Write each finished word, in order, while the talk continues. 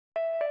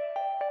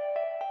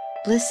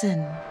Listen,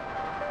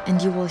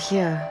 and you will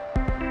hear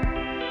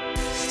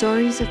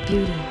stories of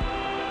beauty,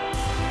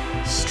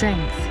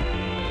 strength,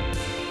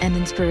 and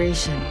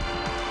inspiration.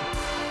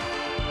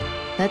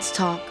 Let's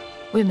talk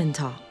Women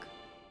Talk.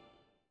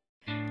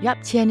 Yap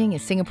Qian Yin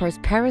is Singapore's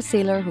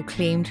parasailer who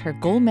claimed her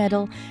gold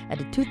medal at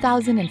the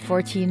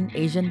 2014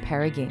 ASEAN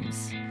Para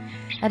Games.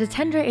 At a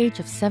tender age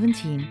of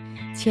 17,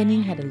 Qian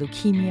Yin had a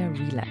leukemia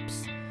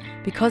relapse.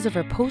 Because of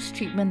her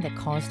post-treatment that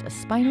caused a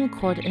spinal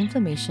cord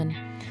inflammation,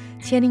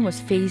 Qian Yin was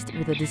faced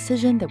with a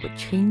decision that would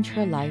change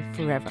her life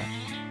forever.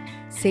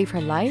 Save her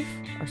life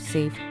or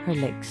save her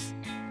legs?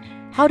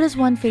 How does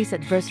one face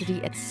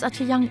adversity at such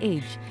a young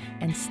age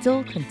and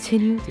still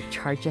continue to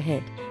charge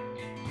ahead?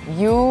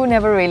 You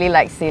never really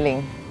liked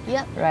sailing,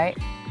 Yep. right?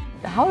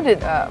 How did,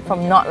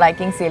 from not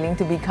liking sailing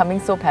to becoming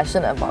so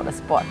passionate about the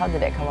sport, how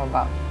did that come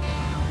about?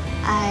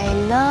 I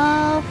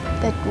love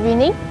the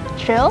winning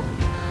thrill.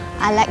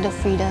 I like the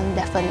freedom,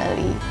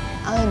 definitely.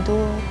 I want to do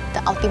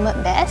the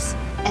ultimate best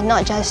and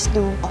not just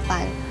do for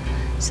fun.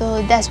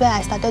 So that's where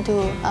I started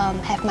to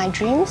have my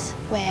dreams,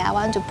 where I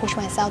want to push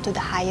myself to the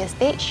higher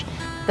stage.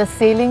 Does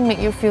sailing make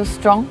you feel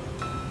strong?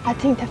 I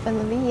think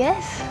definitely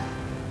yes.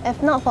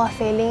 If not for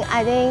sailing,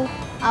 I think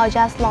I'll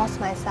just lost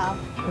myself.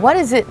 What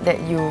is it that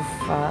you've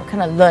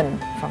kind of learned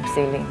from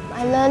sailing?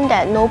 I learned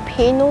that no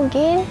pain, no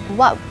gain.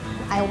 What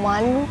I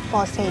want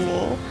for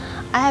sailing,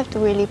 I have to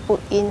really put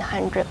in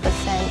 100%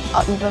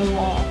 or even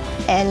more.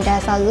 And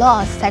there's a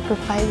lot of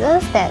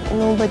sacrifices that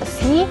nobody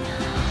sees.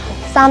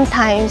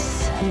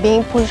 Sometimes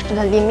being pushed to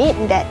the limit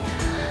that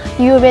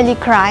you really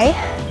cry,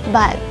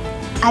 but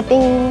I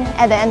think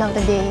at the end of the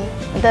day,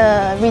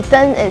 the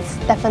return is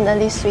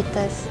definitely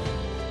sweetest.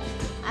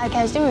 I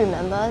can still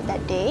remember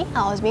that day.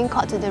 I was being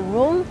called to the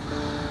room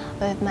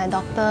with my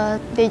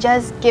doctor. They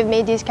just gave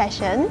me this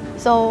question.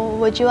 So,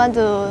 would you want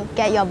to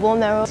get your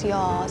bone marrow,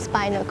 your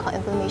spinal cord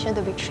inflammation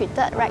to be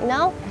treated right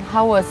now?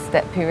 How was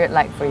that period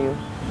like for you?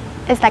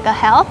 It's like a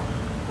hell.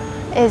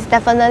 It's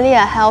definitely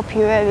a hell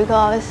period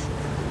because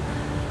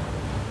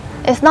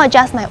it's not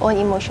just my own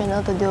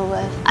emotional to deal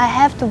with. I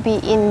have to be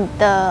in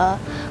the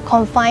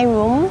confined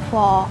room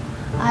for,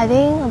 I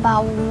think,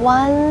 about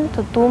 1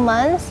 to 2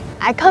 months.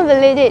 I can't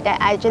believe it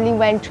that I actually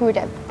went through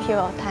that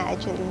period of time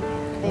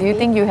actually. Do you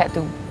think you had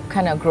to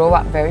kind of grow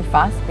up very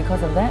fast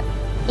because of that?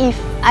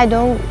 If I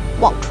don't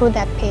walk through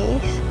that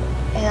pace,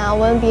 and I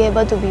won't be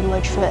able to be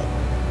matured.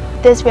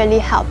 This really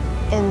helped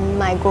in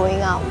my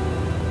growing up.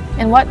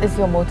 And what is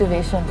your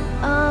motivation?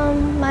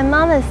 My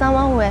mom is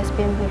someone who has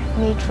been with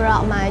me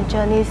throughout my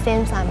journey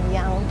since I'm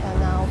young till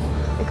now,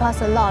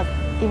 because a lot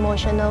of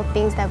emotional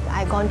things that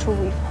I've gone through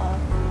with her,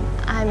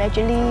 I'm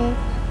actually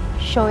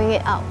showing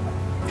it out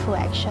through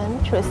action,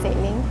 through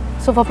sailing.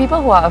 So for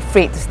people who are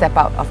afraid to step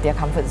out of their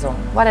comfort zone,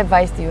 what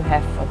advice do you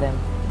have for them?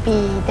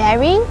 Be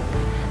daring,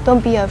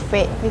 don't be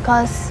afraid,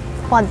 because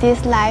for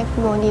this life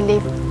you only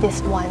live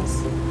this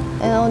once.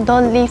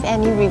 Don't leave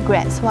any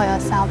regrets for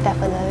yourself,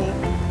 definitely.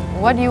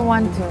 What do you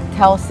want to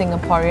tell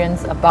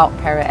Singaporeans about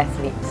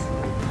para-athletes?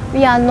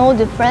 We are no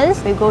different.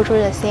 We go through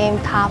the same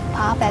tough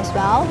path as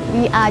well.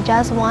 We are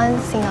just one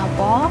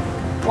Singapore,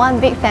 one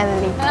big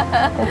family.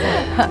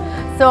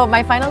 So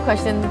my final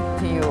question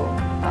to you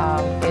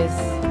is,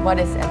 what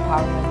is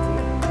empowerment to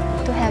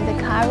you? To have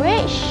the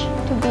courage,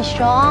 to be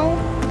strong,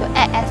 to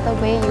act as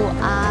the way you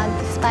are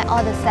despite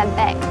all the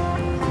setbacks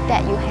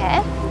that you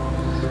have.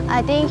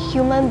 I think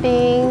human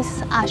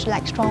beings are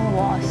like strong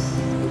walls.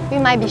 We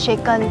might be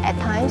shaken at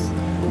times,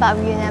 but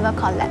we never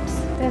collapse.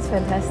 That's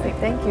fantastic.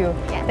 Thank you.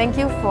 Yeah. Thank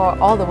you for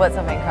all the words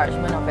of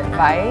encouragement, of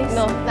advice,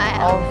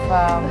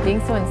 of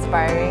being so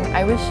inspiring.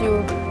 I wish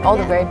you all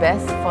the very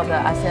best for the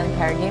ASEAN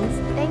Para Games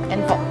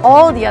and for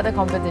all the other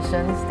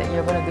competitions that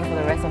you're going to do for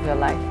the rest of your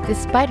life.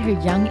 Despite her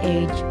young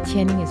age,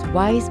 Qian Yin is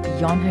wise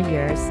beyond her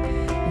years,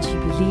 and she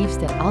believes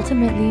that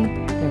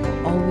ultimately there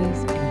will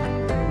always be